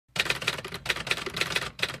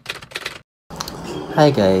Hi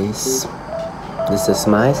guys, this is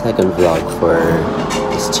my second vlog for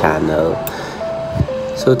this channel.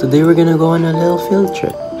 So today we're gonna go on a little field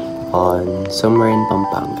trip on somewhere in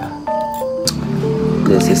Pampanga.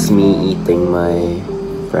 This is me eating my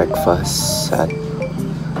breakfast at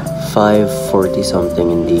 5:40 something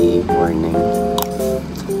in the morning.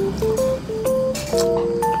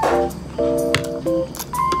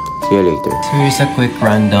 See you later. So here's a quick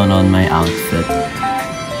rundown on my outfit.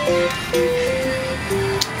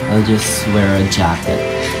 I'll just wear a jacket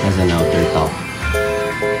as an outer top.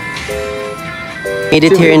 Made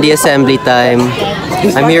it here in the assembly time.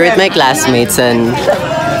 I'm here with my classmates and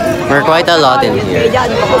we're quite a lot in here.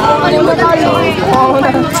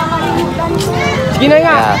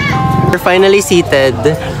 Yeah. We're finally seated.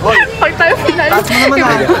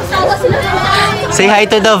 Say hi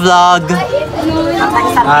to the vlog.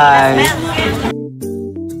 Hi.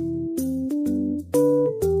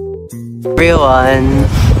 Everyone.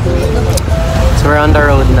 So we're on the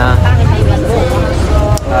road na.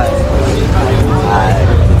 Hi. Hi.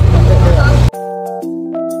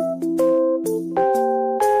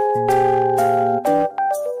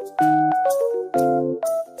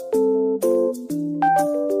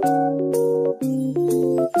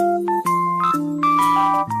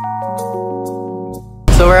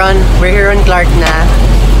 So we're here on Clark na.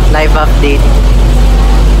 Live update.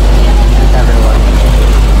 Everyone.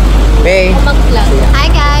 Hey. Hi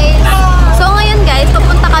guys. So ngayon guys,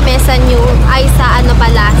 pupunta kami sa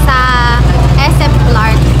SM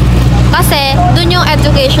Clark. Kasi dun yung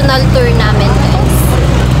educational tour namin guys.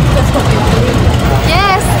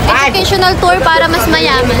 Yes, educational tour para mas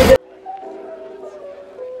mayaman.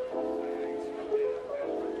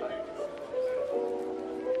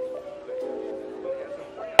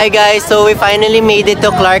 Hi guys, so we finally made it to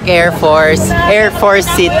Clark Air Force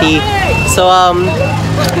City. So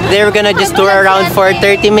they were gonna just tour around for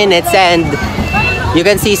 30 minutes and you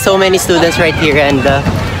can see so many students right here and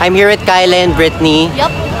I'm here with Kyla and Brittany. Yup.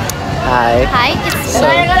 Hi. Hi, it's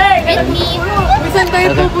Brittany. Saan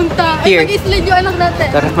tayo pupunta? Here. Mag-slide yung anak natin.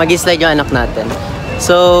 Mag-slide yung anak natin.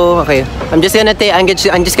 So, okay. I'm just gonna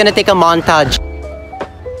take a montage.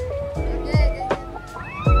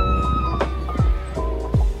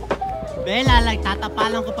 Bella,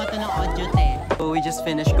 tatapalan ko pa to ng audio te. So we just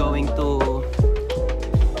finished going to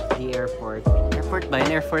the airport. Airport ba?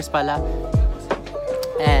 Air Force pala.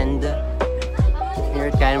 And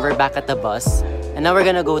here we're back at the bus. And now we're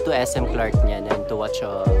gonna go to SM Clark niyan and to watch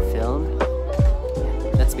a film.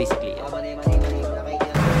 Yeah, that's basically it.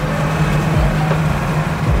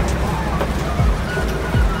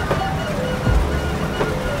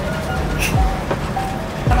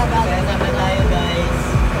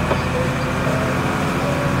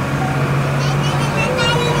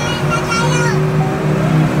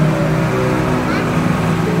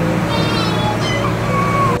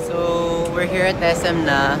 Here at SM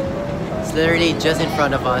na. It's literally just in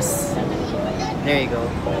front of us. There you go.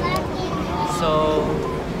 So,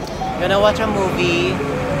 we're gonna watch a movie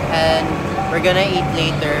and we're gonna eat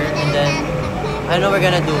later and then I don't know what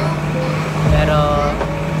we're gonna do. Pero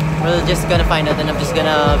we're just gonna find out and I'm just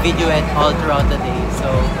gonna video it all throughout the day.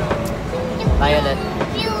 So, bye ulit.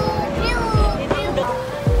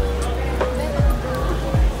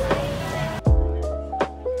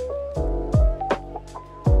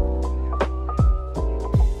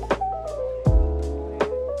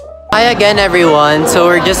 Hi again everyone, so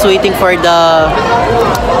we're just waiting for the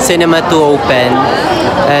cinema to open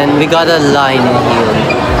and we got a line in here.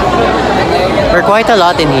 We're quite a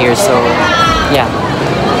lot in here, so yeah.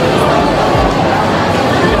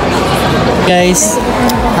 Guys,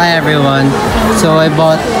 hi everyone. So I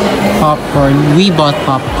bought popcorn, we bought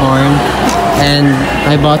popcorn and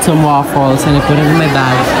I bought some waffles and I put it in my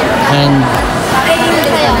bag and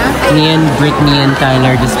me and Brittany and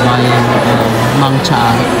Tyler just buying Mang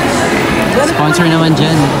Cha. Sponsor naman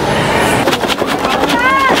dyan.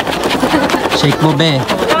 Shake mo be.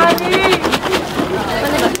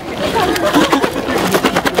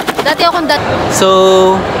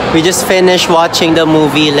 So, we just finished watching the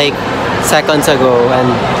movie like seconds ago and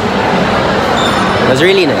it was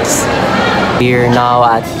really nice. We're now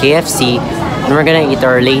at KFC and we're gonna eat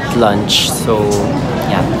our late lunch. So,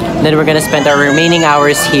 yeah. Then we're gonna spend our remaining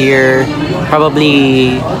hours here,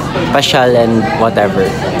 probably pasyal and whatever.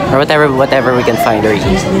 Or whatever we can find or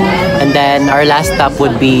eat. And then our last stop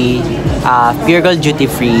would be Pure Gold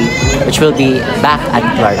Duty Free, which will be back at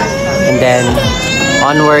Clark. And then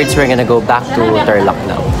onwards, we're gonna go back to Tarlac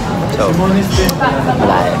now. So,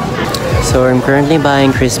 live. So I'm currently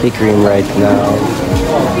buying Krispy Kreme right now.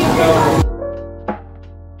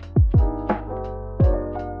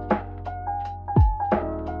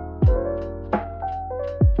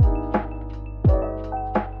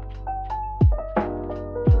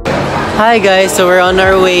 Hi guys, so we're on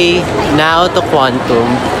our way now to Quantum.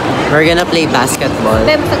 We're gonna play basketball.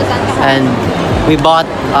 Bem, sagutan ka. And we bought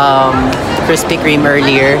Krispy Kreme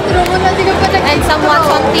earlier. And some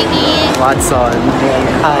Watson thingy. Watson.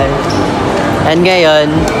 Hi. And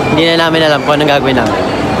ngayon, hindi na namin alam kung anong gagawin namin.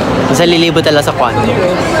 Basta lilibot talaga sa Quantum.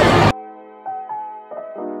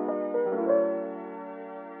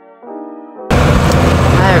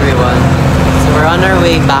 Hi everyone. So we're on our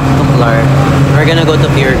way back to Clark. We're gonna go to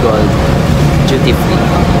Pure Gold. Duty free.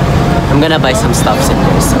 I'm gonna buy some stuffs in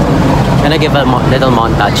there, so I'm gonna give a little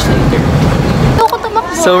montage later. Ayoko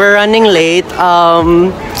tumakbo. So we're running late.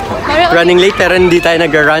 Running late pero hindi tayo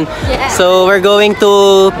nag-run. Yeah. So we're going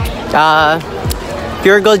to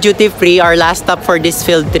Pure Gold Duty Free, our last stop for this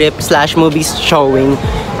field trip / movies showing.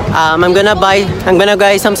 I'm gonna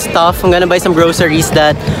buy some stuff. I'm gonna buy some groceries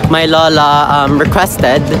that my lola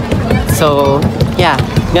requested. So yeah,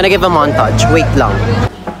 I'm gonna give a montage. Wait lang.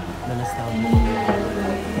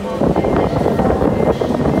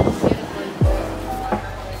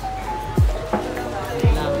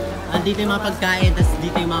 Dito yung mga pagkain, tapos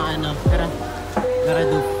dito yung mga ano. Gotta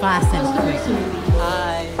do fast and quick.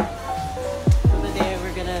 Hi! So today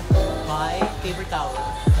we're gonna buy paper towels.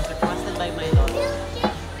 It's requested by my daughter.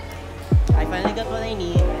 I finally got what I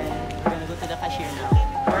need and we're gonna go to the cashier now.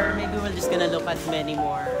 Or maybe we're just gonna look at many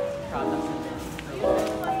more products in this.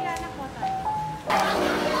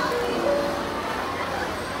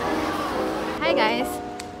 Hi guys.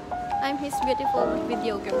 I'm his beautiful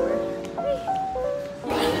videographer.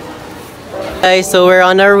 Guys, so we're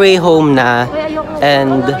on our way home na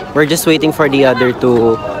and we're just waiting for the other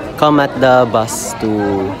to come at the bus to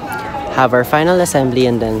have our final assembly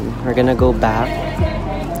and then we're gonna go back.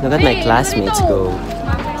 Look at my classmates go.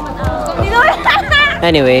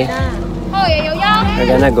 Anyway, we're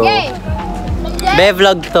gonna go. Be,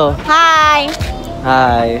 vlog to. Hi!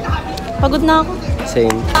 Hi. Pagod na ako.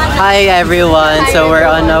 Same. Hi everyone, so we're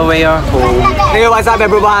on our way home. Hey, what's up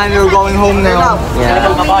everyone? We're going home now. Yeah.